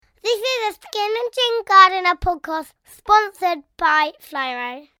Gardener podcast sponsored by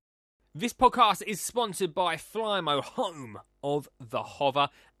Flymo. This podcast is sponsored by Flymo, home of the hover,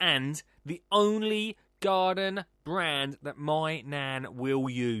 and the only garden brand that my nan will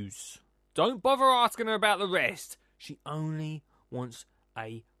use. Don't bother asking her about the rest. She only wants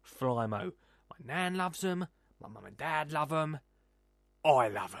a Flymo. My nan loves them. My mum and dad love them. I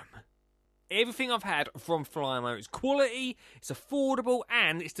love them. Everything I've had from Flymo is quality, it's affordable,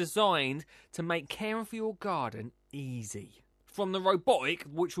 and it's designed to make caring for your garden easy. From the robotic,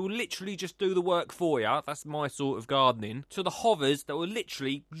 which will literally just do the work for you, that's my sort of gardening, to the hovers that will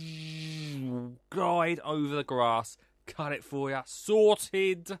literally glide over the grass, cut it for you,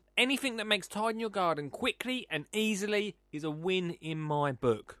 sorted. Anything that makes tidying your garden quickly and easily is a win in my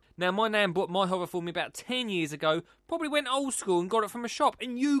book. Now, my nan bought my hover for me about 10 years ago, probably went old school and got it from a shop,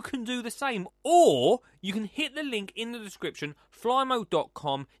 and you can do the same. Or you can hit the link in the description,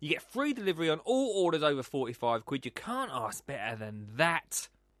 flymo.com. You get free delivery on all orders over 45 quid. You can't ask better than that.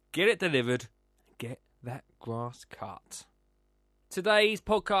 Get it delivered, get that grass cut. Today's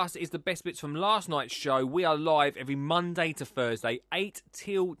podcast is the best bits from last night's show. We are live every Monday to Thursday, 8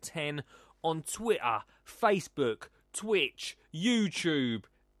 till 10 on Twitter, Facebook, Twitch, YouTube.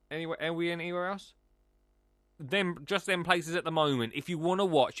 Are we anywhere else? Just them places at the moment. If you want to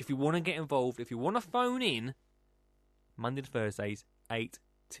watch, if you want to get involved, if you want to phone in, Monday to Thursdays, 8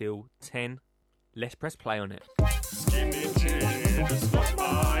 till 10. Let's press play on it. Skinny jeans, not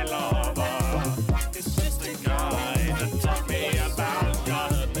my lover. It's just a guy that taught me about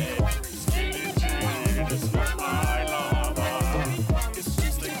gardening. Skinny jeans, not my lover. It's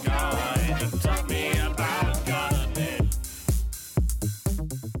just a guy that taught me about gardening.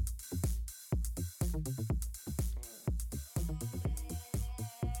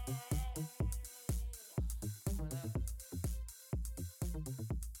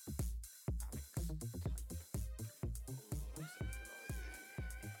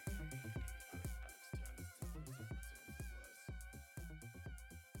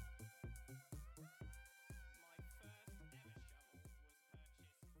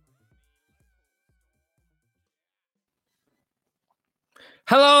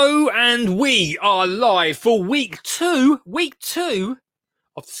 Hello, and we are live for week two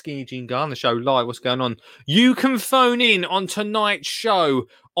of the Skinny Jean Gardener Show live. What's going on? You can phone in on tonight's show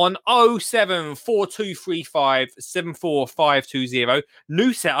on 07423574520. 74520.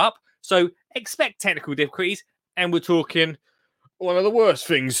 New setup, so expect technical difficulties, and we're talking one of the worst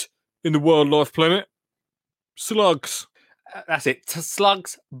things in the wildlife planet, slugs. That's it,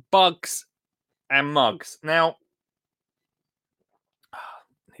 slugs, bugs, and mugs. Now,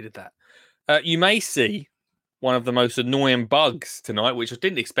 needed that. You may see one of the most annoying bugs tonight, which I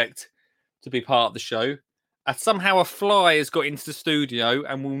didn't expect to be part of the show. Somehow a fly has got into the studio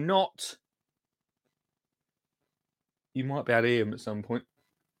and will not... You might be able to hear him at some point.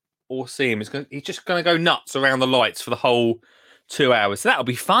 Or see him. He's just going to go nuts around the lights for the whole 2 hours. So that'll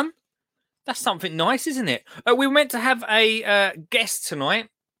be fun. That's something nice, isn't it? We were meant to have a guest tonight.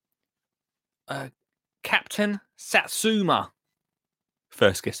 Captain Satsuma.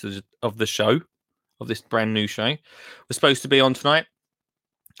 First guest of the show, of this brand new show, was supposed to be on tonight.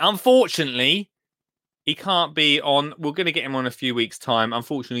 Unfortunately, he can't be on. We're going to get him on in a few weeks' time.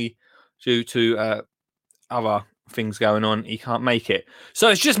 Unfortunately, due to other things going on, he can't make it. So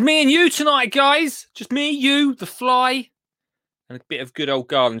it's just me and you tonight, guys. Just me, you, the fly, and a bit of good old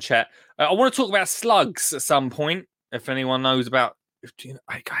garden chat. I want to talk about slugs at some point. If anyone knows about... Hey,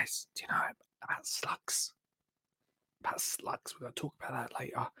 guys, do you know about slugs? About slugs. We're going to talk about that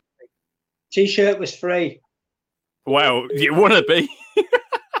later. T-shirt was free. Well, you want to be.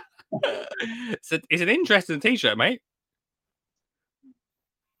 It's an interesting T-shirt, mate.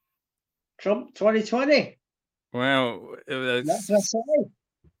 Trump 2020. Well, That's what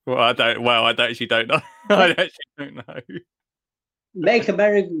I say. I actually don't know. I actually don't know. Make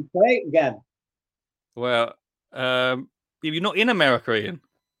America great again. Well, you're not in America, Ian.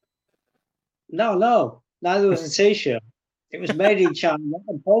 No. Neither was a T-shirt. It was made in China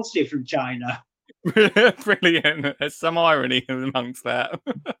and posted from China. Brilliant. There's some irony amongst that.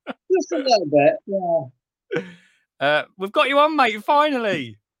 Just a little bit, yeah. We've got you on, mate,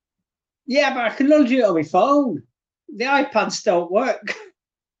 finally. Yeah, but I can only do it on my phone. The iPads don't work.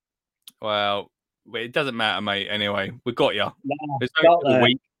 Well, it doesn't matter, mate. Anyway, we got you. No, It's got only a there.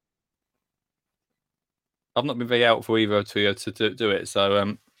 week. I've not been very helpful either to you to do it.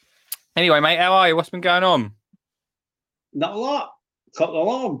 So, anyway, mate, how are you? What's been going on? Not a lot. Cut the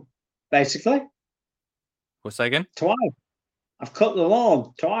lawn, basically. What's that again? Twice. I've cut the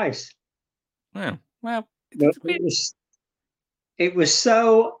lawn twice. Yeah. Well, It was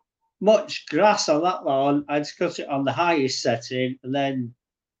so much grass on that lawn, I'd cut it on the highest setting and then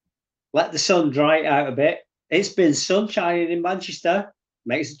let the sun dry it out a bit. It's been sun shining in Manchester.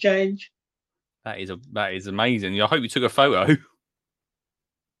 Makes a change. That is amazing. I hope you took a photo.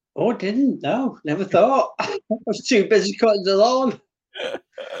 Oh, didn't? No, never thought. I was too busy cutting the lawn. But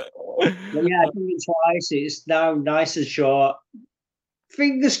yeah, I did it twice. It's now nice and short.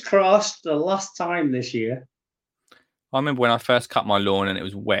 Fingers crossed the last time this year. I remember when I first cut my lawn and it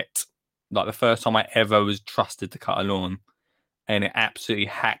was wet. Like the first time I ever was trusted to cut a lawn, and it absolutely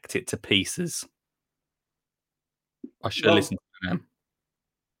hacked it to pieces. I should have listened to them.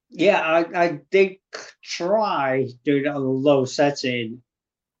 Yeah, I did try doing it on a low setting,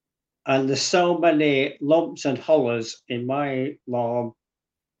 and there's so many lumps and hollers in my lawn.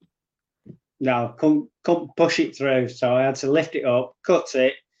 No, couldn't push it through, so I had to lift it up, cut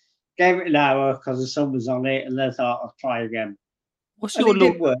it, gave it an hour because the sun was on it, and then thought I'll try again. What's And your it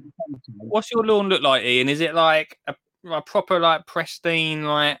lawn? did work. What's your lawn look like, Ian? Is it like a proper, like pristine,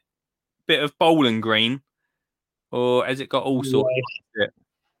 like bit of bowling green, or has it got all sorts of shit?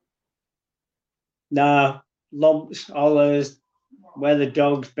 No, lumps, hollers, where the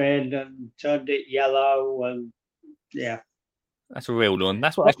dog's been and turned it yellow, and yeah. That's a real lawn.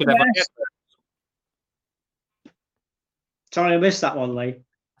 That's what they should have. Yes. Sorry, I missed that one, Lee.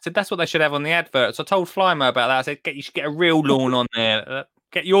 I said that's what they should have on the adverts. I told Flymo about that. I said you should get a real lawn on there.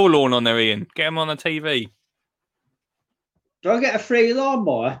 Get your lawn on there, Ian. Get them on the TV. Do I get a free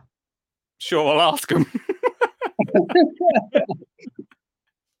lawnmower? Sure, I'll ask them.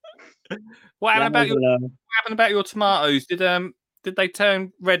 What happened about your tomatoes? Did they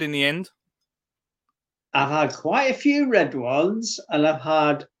turn red in the end? I've had quite a few red ones, and I've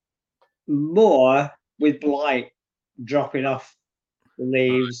had more with blight dropping off the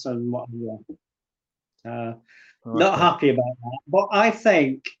leaves and whatever. Not happy about that, but I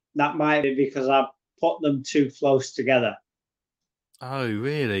think that might be because I put them too close together. Oh,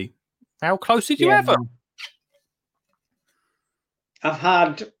 really? How close did you have them? I've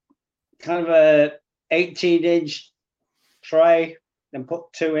had kind of a 18-inch tray, then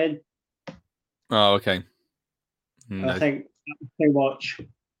put 2 in. Oh, okay. No. I think that's too much.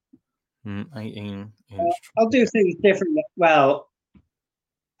 18 inch. I'll do things differently. Well,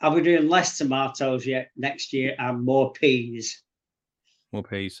 I'll be doing less tomatoes next year and more peas. More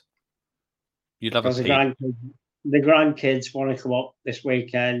peas. You'd love a pea. The grandkids want to come up this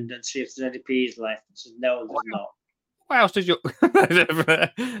weekend and see if there's any peas left. So no, there's not. What else does your...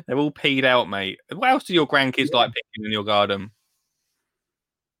 They're all peed out, mate. What else do your grandkids like picking in your garden?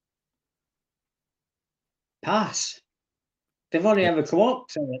 Pass. They've only ever come up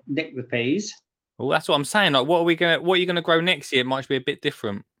to nick the peas. Well, that's what I'm saying. Like, what are you gonna grow next year? It might be a bit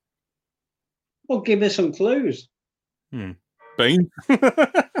different. Well, give me some clues. Bean.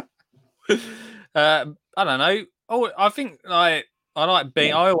 I don't know. Oh, I think I like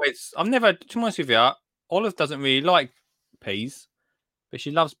bean. I'm never, to be honest with you, Olive doesn't really like peas, but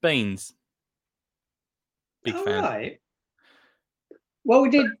she loves beans. Big fan. Right. Well,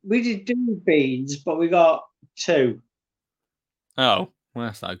 we did do beans, but we got 2. Oh, well,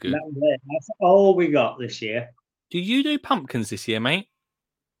 that's not good. That's all we got this year. Do you do pumpkins this year, mate?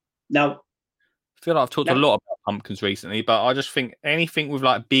 No. I feel like I've talked a lot about pumpkins recently, but I just think anything with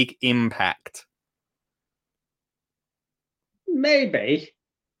like big impact. Maybe.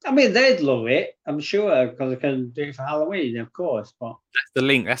 I mean, they'd love it, I'm sure, because I can do it for Halloween, of course. But that's the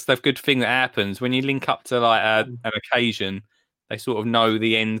link. That's the good thing that happens when you link up to like an occasion. They sort of know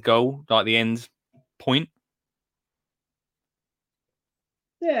the end goal, like the end point.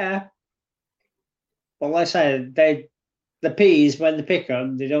 Yeah. Well, like I say, the peas, when they pick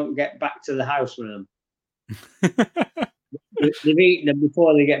them, they don't get back to the house with them. They've eaten them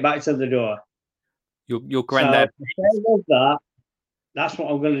before they get back to the door. Your granddad. So, if they love that. That's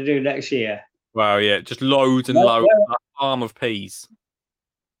what I'm going to do next year. Wow, yeah, just loads and loads, a farm of peas.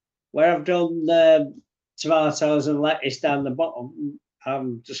 Where I've done tomatoes and lettuce down the bottom,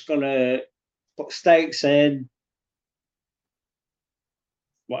 I'm just going to put stakes in,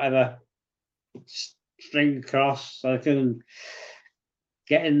 whatever, string across so I can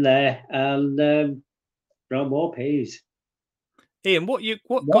get in there and grow more peas. Ian, what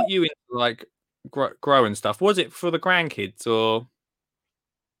got you into like growing stuff? Was it for the grandkids or?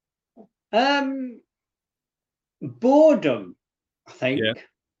 Boredom, I think. Yeah.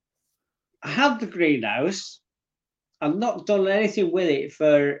 I had the greenhouse. I've not done anything with it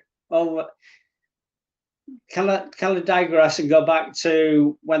for can I digress and go back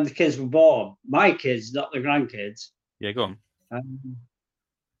to when the kids were born? My kids, not the grandkids. Yeah, go on.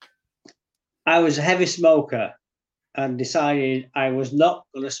 I was a heavy smoker. and decided I was not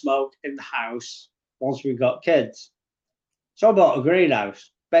going to smoke in the house once we got kids. So I bought a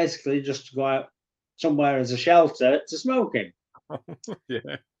greenhouse, basically just to go out somewhere as a shelter to smoke in.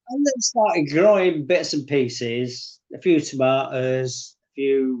 Yeah. And then started growing bits and pieces, a few tomatoes, a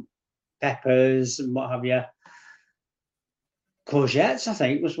few peppers, and what have you. Courgettes, I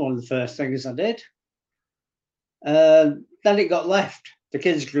think, was one of the first things I did. Then it got left. The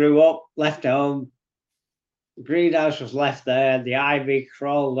kids grew up, left home. The greenhouse was left there. The ivy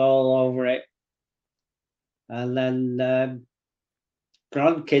crawled all over it. And then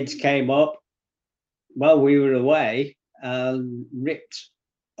grandkids came up while we were away and ripped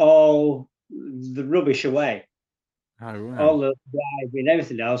all the rubbish away. Oh, wow. All the ivy and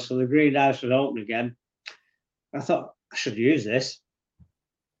everything else. So the greenhouse was open again. I thought I should use this.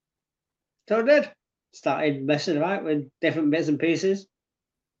 So I did. Started messing about with different bits and pieces.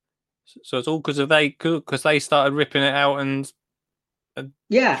 So it's all because they started ripping it out and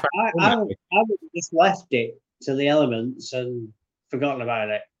Yeah, I would have just left it to the elements and forgotten about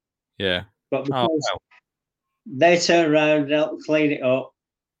it. yeah. But because wow. they turn around and help clean it up.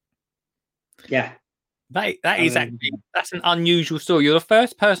 Yeah. That's an unusual story. You're the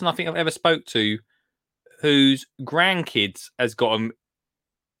first person I think I've ever spoke to whose grandkids has got them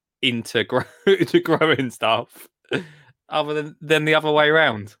into growing stuff, other than the other way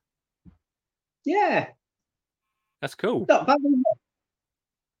around. Yeah. That's cool. Not bad enough.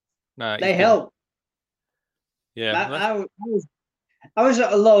 No, They help. Yeah. I was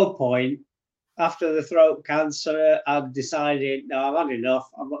at a low point after the throat cancer. I'd decided, no, I've had enough.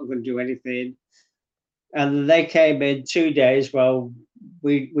 I'm not going to do anything. And they came in 2 days. Well,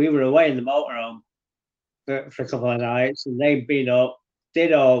 we were away in the motorhome for a couple of nights, and they'd been up,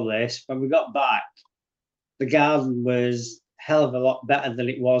 did all this. When we got back, the garden was a hell of a lot better than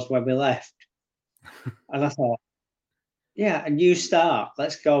it was when we left. And I thought, yeah, a new start.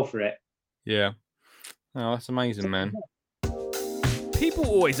 Let's go for it. Yeah. Oh, that's amazing, man. People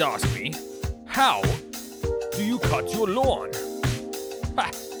always ask me, how do you cut your lawn?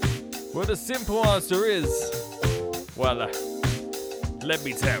 Ha! Well, the simple answer is, well, let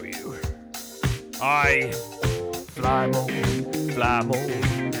me tell you. I flymo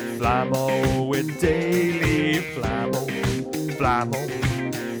with daily flymo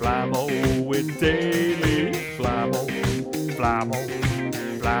with daily flymo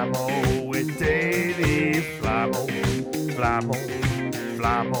with daily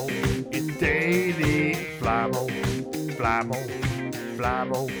flymo it's daily flymo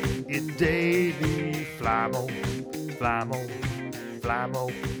it's daily flymo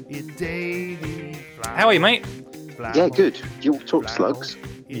it's daily. How are you, mate? Yeah, good. Do you want to talk slugs?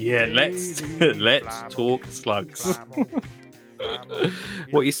 Yeah, let's talk slugs.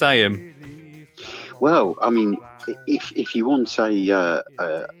 What are you saying? Well, I mean, if you want a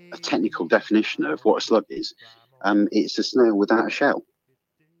technical definition of what a slug is, it's a snail without a shell.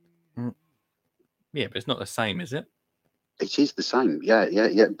 Yeah, but it's not the same, is it? It is the same. Yeah.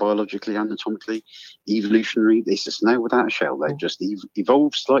 Biologically, anatomically, evolutionary, it's a snail without a shell. They've just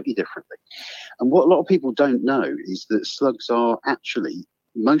evolved slightly differently. And what a lot of people don't know is that slugs are actually,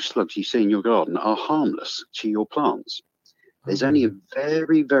 most slugs you see in your garden are harmless to your plants. There's only a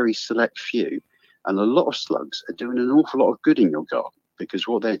very, very select few, and a lot of slugs are doing an awful lot of good in your garden, because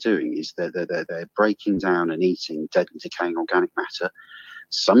what they're doing is they're breaking down and eating dead and decaying organic matter.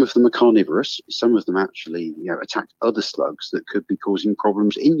 Some of them are carnivorous. Some of them actually, attack other slugs that could be causing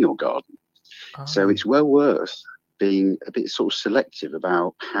problems in your garden. So it's well worth being a bit sort of selective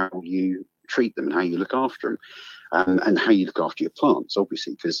about how you treat them and how you look after them, and how you look after your plants,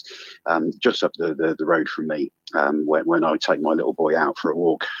 obviously, because just up the road from me, when I take my little boy out for a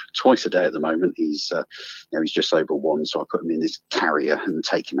walk twice a day at the moment, he's just over 1, so I put him in this carrier and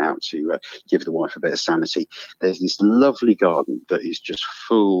take him out to give the wife a bit of sanity. There's this lovely garden that is just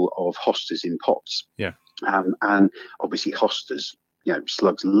full of hostas in pots. Yeah. And obviously hostas,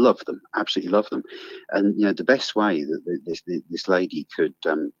 slugs love them, absolutely love them. And the best way that this lady could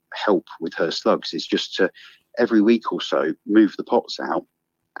help with her slugs is just to every week or so move the pots out,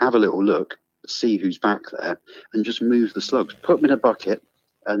 have a little look, see who's back there, and just move the slugs. Put them in a bucket,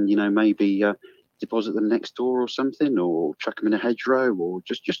 and maybe deposit them next door or something, or chuck them in a hedgerow, or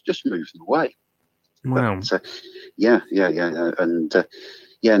just move them away. Wow. But,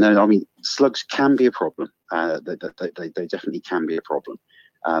 and I mean, slugs can be a problem. They definitely can be a problem.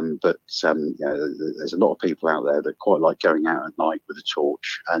 But there's a lot of people out there that quite like going out at night with a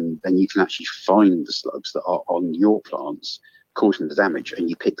torch, and then you can actually find the slugs that are on your plants causing the damage, and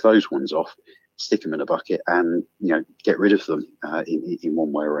you pick those ones off, stick them in a bucket, and get rid of them in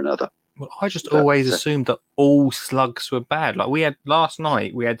one way or another. Well, I just But, always assumed that all slugs were bad. Like we had last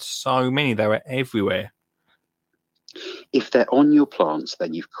night, we had so many; they were everywhere. if they're on your plants,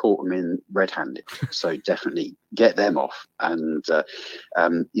 then you've caught them in red-handed. So definitely get them off. And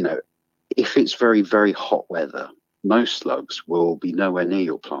you know, if it's very, very hot weather, most slugs will be nowhere near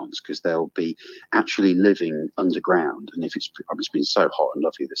your plants because they'll be actually living underground. And if it's been so hot and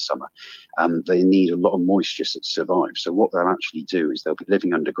lovely this summer, they need a lot of moisture to survive. So what they'll actually do is they'll be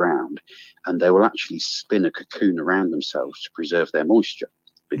living underground, and they will actually spin a cocoon around themselves to preserve their moisture,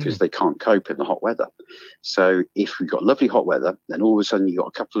 because they can't cope in the hot weather. So if we've got lovely hot weather, then all of a sudden you've got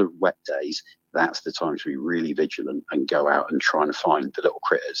a couple of wet days. That's the time to be really vigilant and go out and try and find the little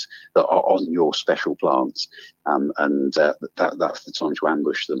critters that are on your special plants, and that's the time to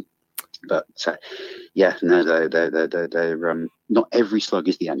ambush them. But yeah, no, they're not every slug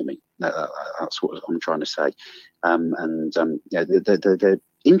is the enemy. That's what I'm trying to say. Yeah, they're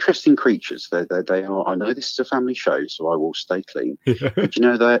interesting creatures. They are. I know this is a family show, so I will stay clean. But you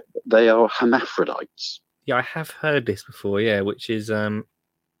know that they are hermaphrodites. Yeah, I have heard this before. Yeah, which is They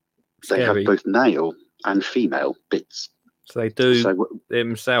scary. have both male and female bits. So they do So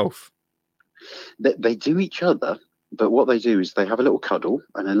themselves. they do each other, but what they do is they have a little cuddle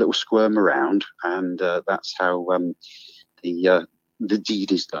and a little squirm around, and that's how the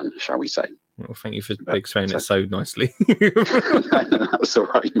deed is done, shall we say. Well, thank you for explaining it so nicely. No, that's all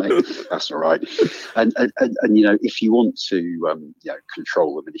right, mate. That's all right. And you know, if you want to you know,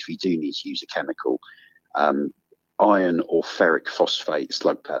 control them, and if you do need to use a chemical, iron or ferric phosphate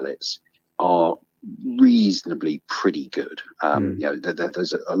slug pellets are reasonably pretty good. You know,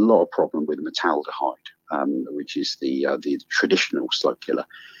 there's a lot of problem with metaldehyde, which is the traditional slug killer,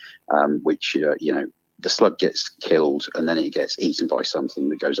 which you know, the slug gets killed and then it gets eaten by something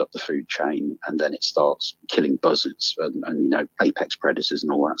that goes up the food chain, and then it starts killing buzzards and you know, apex predators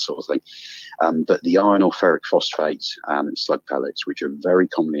and all that sort of thing. But the iron or ferric phosphate slug pellets, which are very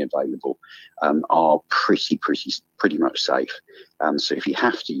commonly available, are pretty much safe. So if you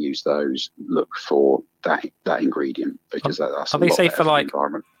have to use those, look for that ingredient, because that's are they safe for like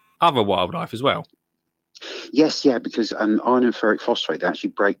environment. Other wildlife as well? Yes, yeah, because iron and ferric phosphate, they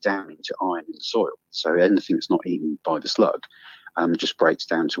actually break down into iron in the soil. So anything that's not eaten by the slug just breaks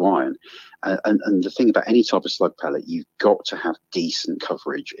down to iron. And the thing about any type of slug pellet, you've got to have decent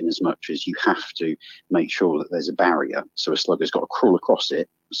coverage, in as much as you have to make sure that there's a barrier. So a slug has got to crawl across it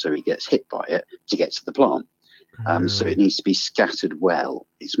so he gets hit by it to get to the plant. So it needs to be scattered well.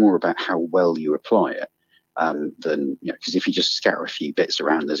 It's more about how well you apply it. Than, you know, because if you just scatter a few bits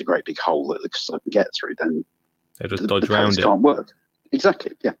around, there's a great big hole that the slug can get through, then they'll just dodge around it. Can't work.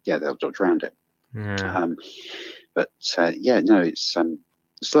 Exactly. Yeah, they'll dodge around it. Yeah. But yeah, no, it's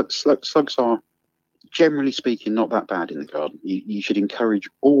slugs are, generally speaking, not that bad in the garden. You should encourage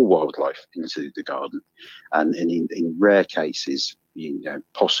all wildlife into the garden, and in rare cases, you know,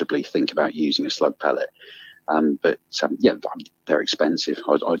 possibly think about using a slug pellet. But yeah, they're expensive.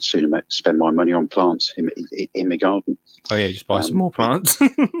 I'd sooner spend my money on plants in my garden. Oh yeah, just buy some more plants.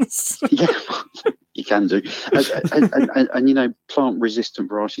 Yeah, you can do. And you know, plant-resistant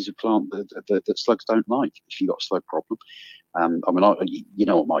varieties of plant that slugs don't like. If you've got a slug problem, I mean, you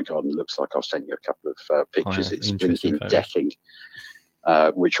know what my garden looks like. I'll send you a couple of pictures. It's blinking decking,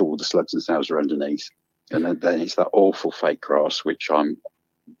 which all the slugs and snails are underneath, and then it's that awful fake grass, which I'm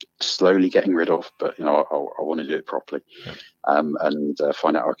slowly getting rid of, but you know, I want to do it properly, and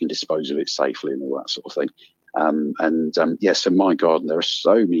find out how I can dispose of it safely and all that sort of thing. Yes, in my garden there are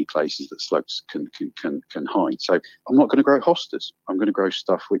so many places that slugs can hide. So I'm not going to grow hostas. I'm going to grow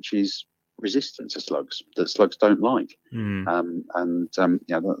stuff which is resistant to slugs, that slugs don't like. Yeah,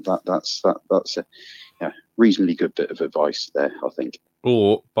 that's a reasonably good bit of advice there, I think.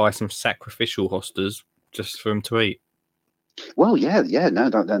 Or buy some sacrificial hostas just for them to eat. Well, no, that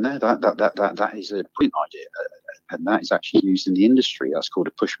is a brilliant idea, and that is actually used in the industry. That's called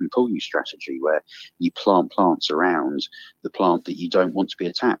a push me pull you strategy, where you plant plants around the plant that you don't want to be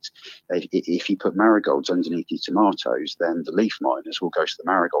attacked. If you put marigolds underneath your tomatoes, then the leaf miners will go to the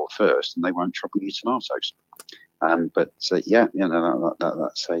marigold first, and they won't trouble your tomatoes.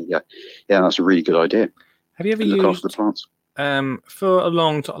 That's a really good idea. Have you ever look used after the plants? For a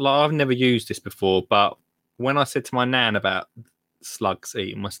long time? Like, I've never used this before, but when I said to my nan about slugs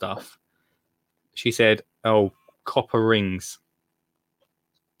eating my stuff, she said, "Oh, copper rings."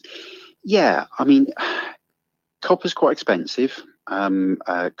 Yeah, I mean, copper's quite expensive.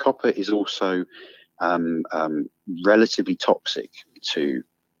 Copper is also relatively toxic to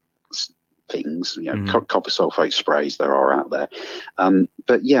things. You know, copper sulfate sprays there are out there.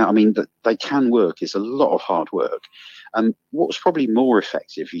 But yeah, I mean, they can work. It's a lot of hard work. What's probably more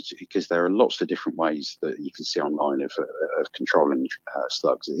effective, because there are lots of different ways that you can see online of controlling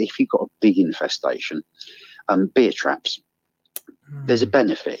slugs. If you've got a big infestation, beer traps. There's a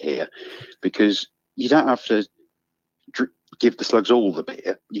benefit here because you don't have to give the slugs all the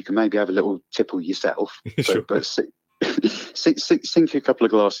beer. You can maybe have a little tipple yourself, Sure. but sink a couple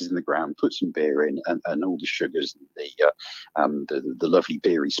of glasses in the ground, put some beer in, and all the sugars and the lovely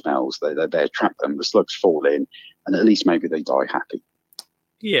beery smells, they trap them. The slugs fall in, and at least maybe they die happy.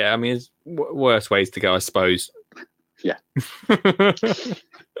 Yeah, I mean, there's worse ways to go, I suppose. Yeah.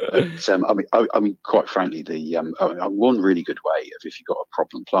 But, I mean, quite frankly, one really good way of, if you've got a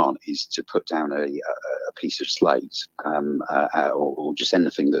problem plant, is to put down a piece of slate, or just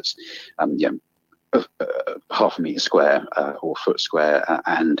anything that's half a metre square or a foot square,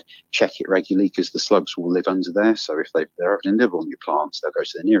 and check it regularly, because the slugs will live under there. So if they're having a nibble on your plants, they'll go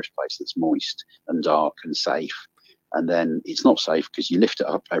to the nearest place that's moist and dark and safe. And then it's not safe because you lift it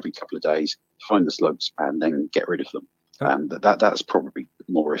up every couple of days, find the slugs, and then get rid of them. That's probably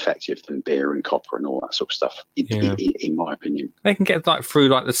more effective than beer and copper and all that sort of stuff, in my opinion. They can get through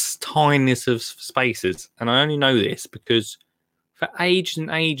the tiniest of spaces, and I only know this because for ages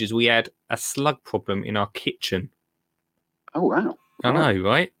and ages we had a slug problem in our kitchen. Oh wow! I know,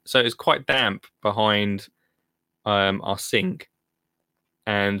 right? So it's quite damp behind our sink,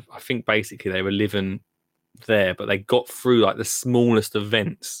 and I think basically they were living there, but they got through the smallest of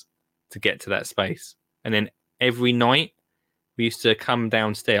vents to get to that space, and then every night we used to come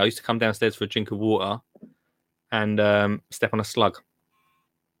downstairs. I used to come downstairs for a drink of water and step on a slug.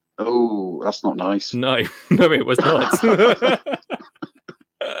 Oh, that's not nice. No, it was not.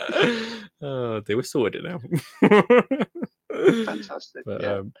 Oh, they were sorted now. Fantastic.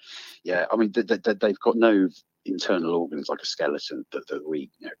 But, yeah. I mean, they've got no internal organs like a skeleton that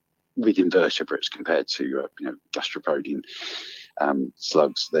we, with invertebrates compared to gastropodian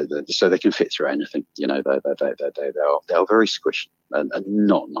slugs, so they can fit through anything. They are very squishy and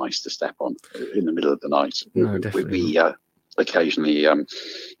not nice to step on in the middle of the night. No, definitely. We occasionally,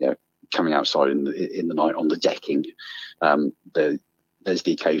 coming outside in the night on the decking, there's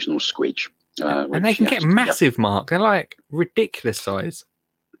the occasional squidge. And they can get massive, Mark. They're ridiculous size.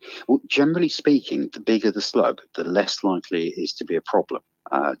 Well, generally speaking, the bigger the slug, the less likely it is to be a problem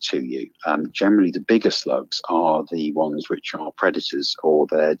to you. Generally, the bigger slugs are the ones which are predators, or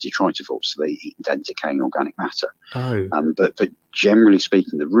they're detritivores, so they eat and then decaying organic matter. Oh. But generally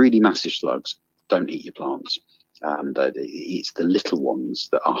speaking, the really massive slugs don't eat your plants. It's the little ones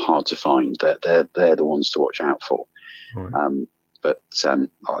that are hard to find. They're the ones to watch out for. Right. But it's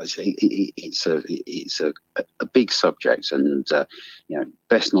a big subject, and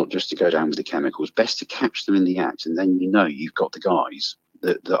best not just to go down with the chemicals. Best to catch them in the act, and then you've got the guys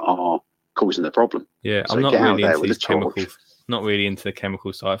that are causing the problem. Yeah, so I'm not really into with these a torch. chemicals. Not really into the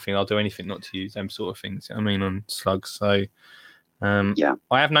chemical side of things. I'll do anything not to use them sort of things. I mean, on slugs. So, yeah,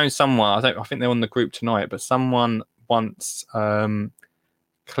 I have known someone. I think they're on the group tonight, but someone once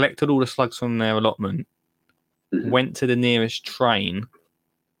collected all the slugs from their allotment. Mm-hmm. Went to the nearest train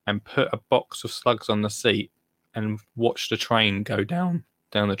and put a box of slugs on the seat and watched the train go down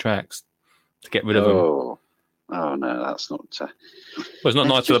the tracks to get rid of them. Oh no, that's not. Well, it's not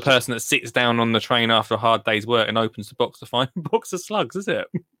nice for the person that sits down on the train after a hard day's work and opens the box to find a box of slugs, is it?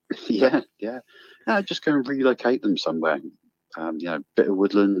 Yeah. Just go and relocate them somewhere. Bit of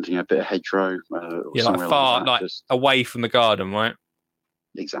woodland, bit of hedgerow. Far, away from the garden, right?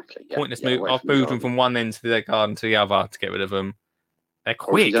 Exactly. Yeah. Pointless move. I've moved them from one end to the garden to the other to get rid of them. They're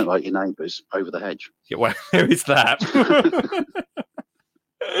quick. Or if you don't like your neighbours, over the hedge. Yeah, well, there is that.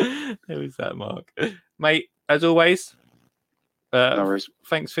 There is that, Mark. Mate, as always, no worries.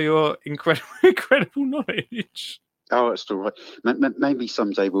 Thanks for your incredible knowledge. Oh, that's all right. Maybe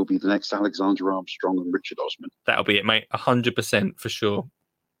someday we'll be the next Alexander Armstrong and Richard Osman. That'll be it, mate. 100% for sure.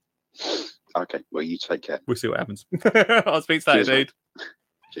 Okay, well, you take care. We'll see what happens. I'll speak to that, dude. Man.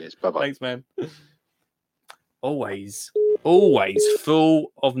 Cheers. Bye-bye. Thanks, man. Always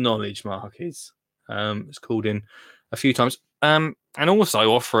full of knowledge, Mark is. It's called in a few times. And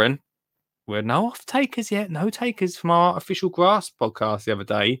also offering, we're no off-takers yet. No takers from our Artificial Grass podcast the other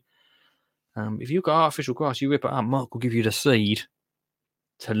day. If you've got artificial grass, you rip it up. Mark will give you the seed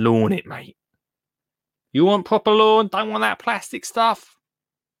to lawn it, mate. You want proper lawn? Don't want that plastic stuff?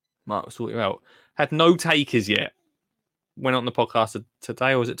 Mark will sort you out. Had no takers yet. Went on the podcast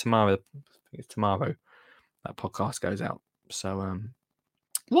today, or was it tomorrow? I think it's tomorrow that podcast goes out. So,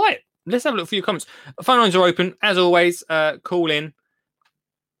 right, let's have a look for your comments. Phone lines are open as always. Call in.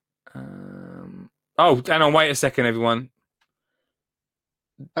 Hang on, wait a second, everyone.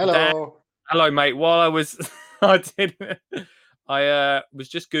 Hello. Hello, mate. While I was I did. I was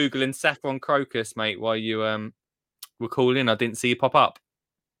just googling saffron crocus, mate, while you were calling. I didn't see you pop up.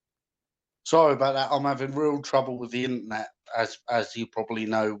 Sorry about that. I'm having real trouble with the internet, as you probably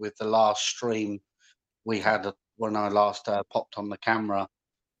know, with the last stream we had when I last popped on the camera.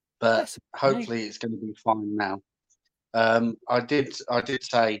 But That's hopefully it's going to be fine now. I did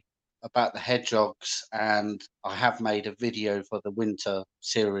say about the hedgehogs, and I have made a video for the winter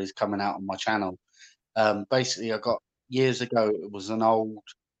series coming out on my channel. Basically, I got years ago. It was an old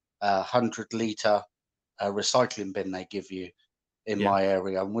 100-litre recycling bin they give you in my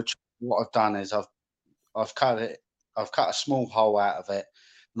area, and what I've done is I've cut it. I've cut a small hole out of it,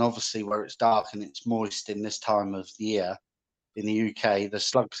 and obviously where it's dark and it's moist in this time of the year in the UK, the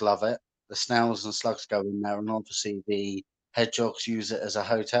slugs love it. The snails and slugs go in there, and obviously the hedgehogs use it as a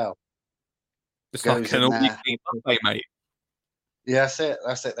hotel. It's Goes like an in there. all-you-can-eat buffet, mate. Yeah, that's it.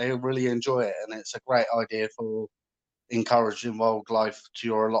 That's it. They really enjoy it, and it's a great idea for encouraging wildlife to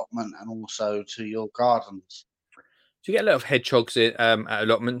your allotment and also to your gardens. Do you get a lot of hedgehogs at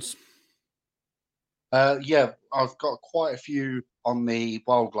allotments? Yeah, I've got quite a few on the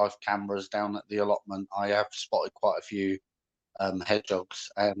wildlife cameras down at the allotment. I have spotted quite a few hedgehogs,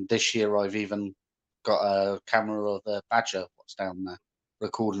 and this year I've even got a camera of a badger. What's down there?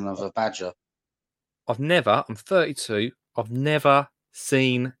 Recording of a badger. I'm 32. I've never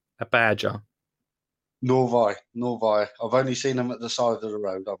seen a badger. Nor have I. I've only seen them at the side of the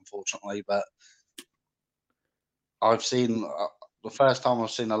road, unfortunately, but I've seen the first time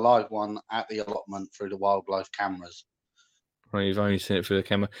I've seen a live one at the allotment through the wildlife cameras. Well, you've only seen it through the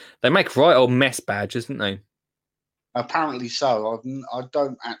camera. They make right old mess badgers, don't they? Apparently so. I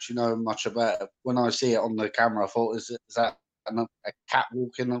don't actually know much about it. When I see it on the camera, I thought, is that a cat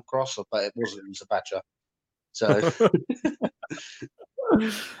walking across? But it wasn't. It was a badger. So,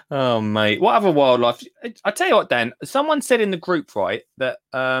 Oh, mate. What other wildlife? I tell you what, Dan. Someone said in the group, right, that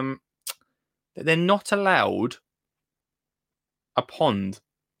that they're not allowed a pond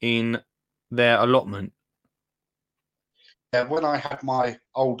in their allotment. yeah, when I had my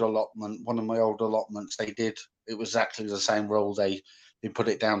old allotment, one of my old allotments, it was exactly the same rule. They put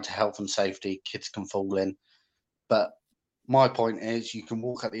it down to health and safety. Kids can fall in. But my point is, you can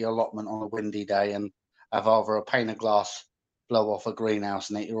walk at the allotment on a windy day and have either a pane of glass blow off a greenhouse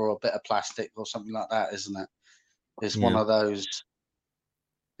in it or a bit of plastic or something like that, isn't it? It's one of those.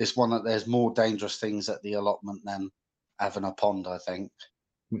 It's one that there's more dangerous things at the allotment than having a pond, I think.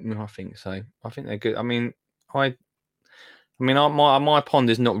 I think so. I think they're good. I mean, my pond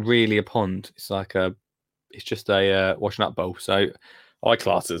is not really a pond. It's like it's just a washing up bowl. So I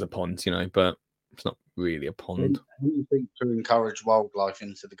class it as a pond, but it's not really a pond. Anything to encourage wildlife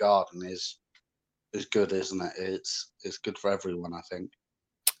into the garden is good, isn't it? It's good for everyone, I think.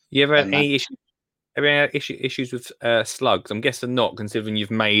 You ever had any issues? Have you had issues with slugs? I'm guessing not, considering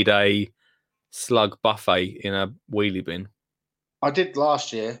you've made a slug buffet in a wheelie bin. I did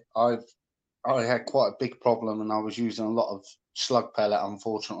last year. I had quite a big problem, and I was using a lot of slug pellet,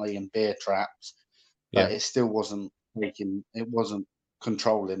 unfortunately, and beer traps. But it still wasn't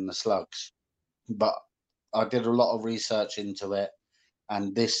controlling the slugs. But I did a lot of research into it,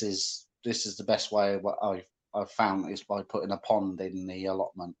 and this is the best way. What I've found is by putting a pond in the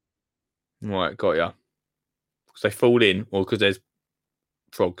allotment. Right, got ya. Because they fall in, or because there's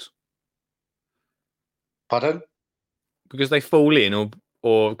frogs? Pardon? Because they fall in,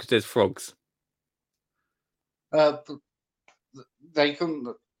 or because there's frogs? They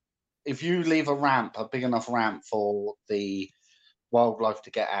can. If you leave a big enough ramp for the wildlife to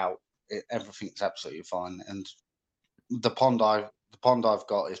get out, everything's absolutely fine. And the pond I've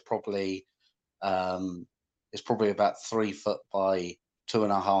got is probably about 3 foot by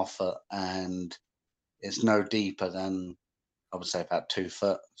 2.5 foot, and it's no deeper than, I would say, about 2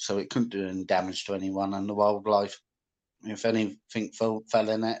 foot. So it couldn't do any damage to anyone and the wildlife. If anything fell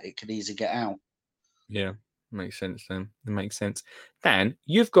in it, it could easily get out. Yeah, makes sense then. It makes sense. Dan,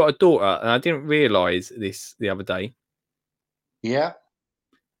 you've got a daughter, and I didn't realise this the other day. Yeah.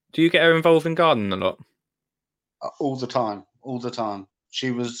 Do you get her involved in gardening a lot? All the time.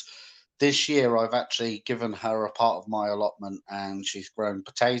 This year I've actually given her a part of my allotment, and she's grown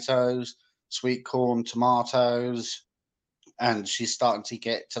potatoes, sweet corn, tomatoes, and she's starting to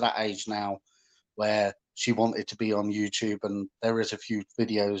get to that age now where she wanted to be on YouTube, and there is a few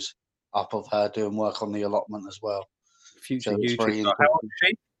videos up of her doing work on the allotment as well. Future YouTube. How old is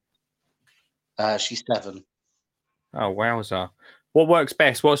she? She's 7. Oh, wowza. What works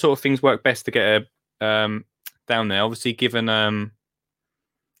best? What sort of things work best to get her down there? Obviously, given her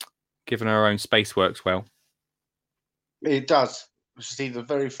own space works well. It does. See, the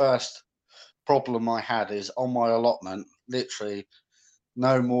very first problem I had is on my allotment, literally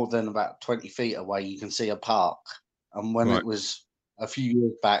no more than about 20 feet away, you can see a park. And when Right. it was a few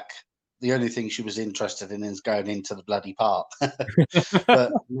years back, the only thing she was interested in is going into the bloody park.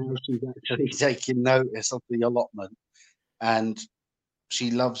 But now she's actually taking notice of the allotment, and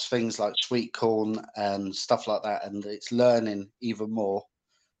she loves things like sweet corn and stuff like that. And it's learning even more.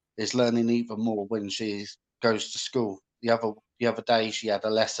 It's learning even more when she goes to school. The other day, she had a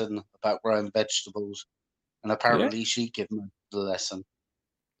lesson about growing vegetables, and apparently she gave me the lesson.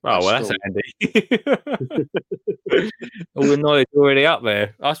 Oh, well, that's handy. All the knowledge already up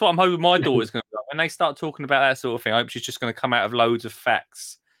there. That's what I'm hoping my daughter's going to be like. When they start talking about that sort of thing, I hope she's just going to come out of loads of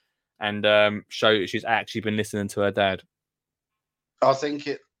facts and show that she's actually been listening to her dad. I think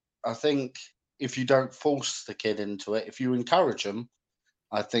if you don't force the kid into it, if you encourage them,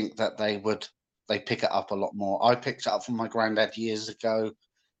 I think that they pick it up a lot more. I picked it up from my granddad years ago,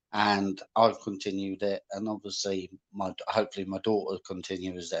 and I've continued it, and obviously hopefully my daughter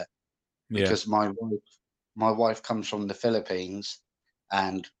continues it, because my wife comes from the Philippines,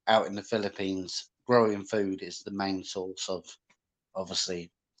 and out in the Philippines, growing food is the main source of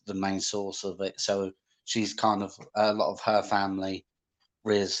it. So she's kind of, a lot of her family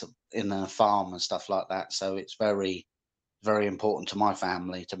rears in a farm and stuff like that. So it's very, very important to my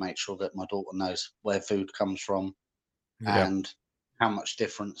family to make sure that my daughter knows where food comes from and how much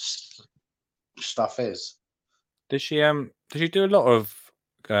different stuff is. Does she do a lot of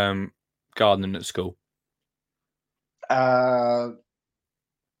gardening at school? As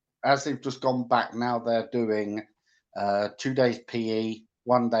they've just gone back now, they're doing 2 days PE,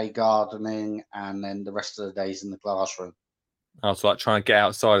 1 day gardening, and then the rest of the days in the classroom. Oh, so like trying to get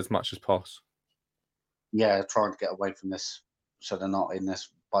outside as much as possible. Yeah, trying to get away from this, so they're not in this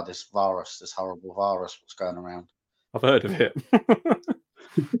virus, this horrible virus that's going around. I've heard of it.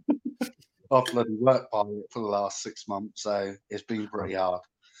 I've bloody worked by it for the last 6 months, so it's been pretty hard.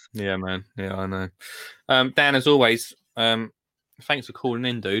 Yeah, man. Yeah, I know. Dan, as always, thanks for calling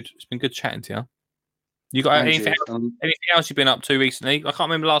in, dude. It's been good chatting to you. You got anything else you've been up to recently? I can't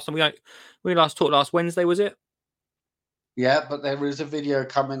remember last time we last talked last Wednesday, was it? Yeah, but there is a video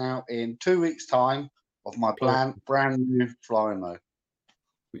coming out in 2 weeks' time of my brand new Flymo.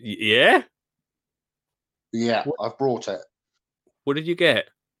 Yeah? Yeah, I've brought it. What did you get?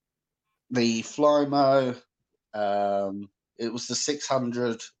 The Flymo, it was the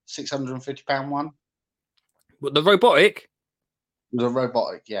 650 pound one. What, the robotic? The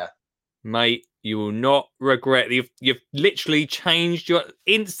robotic, yeah. Mate, you will not regret. You've literally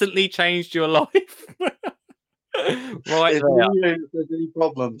instantly changed your life. Right if there's any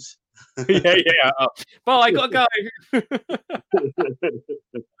problems. yeah. Bye, I gotta go.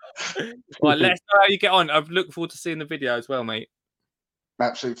 Right, let's know how you get on. I look forward to seeing the video as well, mate.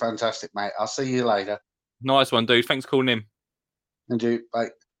 Absolutely fantastic, mate. I'll see you later. Nice one, dude. Thanks for calling in. And you, bye.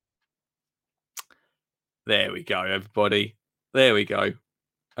 There we go, everybody. There we go.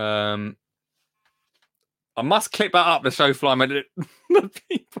 I must clip that up to show Flymo that the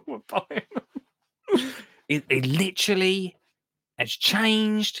people were buying. It literally has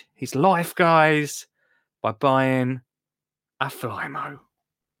changed his life, guys, by buying a Flymo.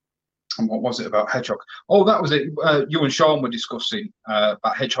 And what was it about Hedgehog? Oh, that was it. You and Sean were discussing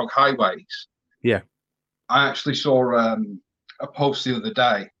about Hedgehog highways. Yeah. I actually saw a post the other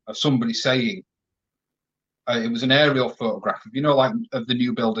day of somebody saying it was an aerial photograph of, like of the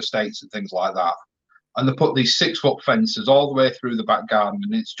new build estates and things like that. And they put these 6-foot fences all the way through the back garden,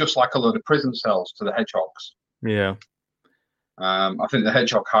 and it's just like a load of prison cells to the hedgehogs. Yeah. I think the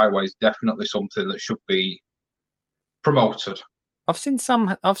Hedgehog highway is definitely something that should be promoted. I've seen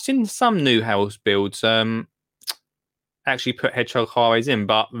some new house builds actually put hedgehog highways in,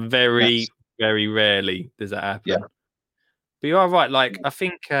 but very rarely does that happen. Yeah. But you are right. Like, I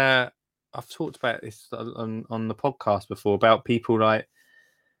think I've talked about this on the podcast before about people like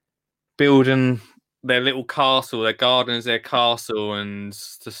building their little castle, their garden is their castle, and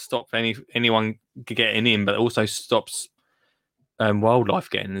to stop anyone getting in, but also stops wildlife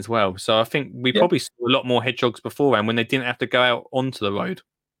getting in as well. So I think we probably saw a lot more hedgehogs beforehand when they didn't have to go out onto the road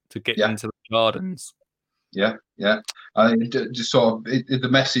to get into the gardens. Yeah. Just sort of the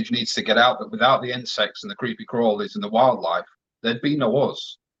message needs to get out that without the insects and the creepy crawlies and the wildlife, there'd be no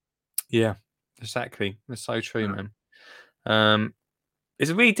us. Yeah, exactly. That's so true, man. It's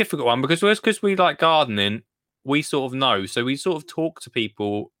a really difficult one because we like gardening, we sort of know. So we sort of talk to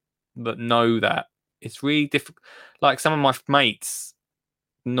people that know that. It's really difficult. Like some of my mates,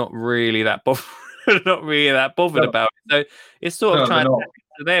 not really that bothered not really that bothered No. about it. So it's sort of No, trying they're to not. tap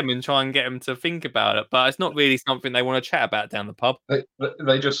into them and try and get them to think about it, but it's not really something they want to chat about down the pub.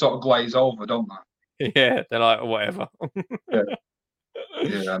 They just sort of glaze over, don't they? Yeah, they're like, whatever. Yeah,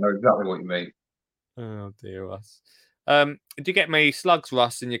 I know exactly what you mean. Oh dear us. Do you get many slugs,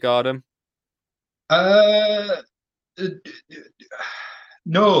 Russ, in your garden? Uh,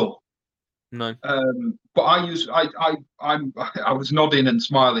 no. No. But I was nodding and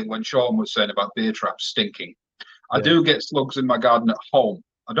smiling when Sean was saying about beer traps stinking. I Yeah. do get slugs in my garden at home.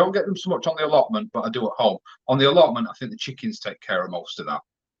 I don't get them so much on the allotment, but I do at home. On the allotment, I think the chickens take care of most of that.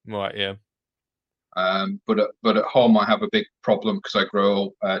 Right, yeah. But at home, I have a big problem because I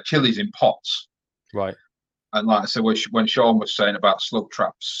grow chilies in pots. Right. And like I said, when Sean was saying about slug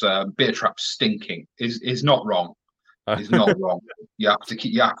traps, beer traps stinking is not wrong. Is not wrong. You have to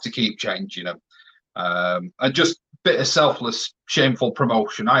keep changing them. And just a bit of selfless, shameful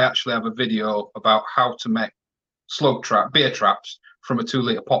promotion. I actually have a video about how to make beer traps from a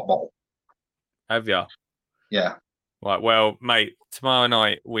 2-litre pot bottle. Have you? Yeah. Right, well, mate, tomorrow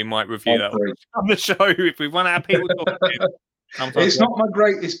night we might review that Hopefully. on the show if we want to have people talking. It's not my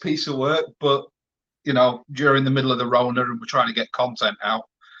greatest piece of work, but you know, during the middle of the Rona and we're trying to get content out.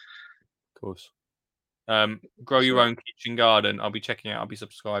 Of course. Grow your own kitchen garden. I'll be checking out. I'll be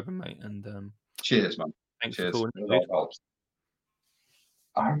subscribing, mate. And Cheers, man. thanks Cheers. for calling. It all helps.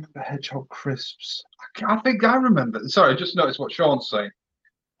 I remember hedgehog crisps. I think I remember. Sorry, I just noticed what Sean's saying.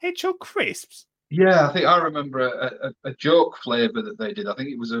 Hedgehog crisps. Yeah, I think I remember a joke flavour that they did. I think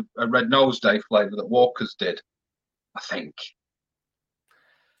it was a Red Nose Day flavour that Walker's did. I think.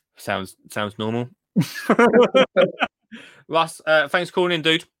 Sounds normal. Russ, thanks for calling in,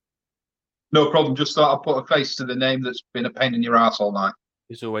 dude. No problem. Just thought I'd put a face to the name that's been a pain in your ass all night.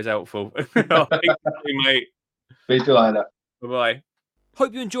 It's always helpful. Thank you, mate. Speak to you later. Bye-bye.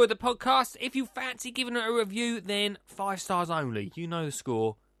 Hope you enjoyed the podcast. If you fancy giving it a review, then 5 stars only. You know the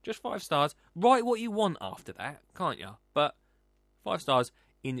score. Just 5 stars. Write what you want after that, can't you? But 5 stars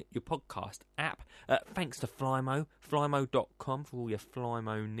in your podcast app. Thanks to Flymo, flymo.com for all your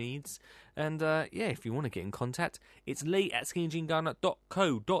Flymo needs. And yeah, if you want to get in contact, it's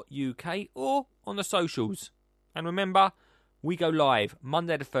lee@skinnyjeangardener.co.uk or on the socials. And remember, we go live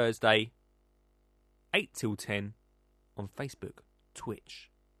Monday to Thursday, 8 till 10 on Facebook,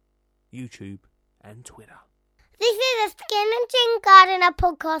 Twitch, YouTube and Twitter. This is a Skin and Jean Gardener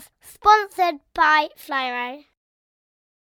podcast sponsored by Flymo.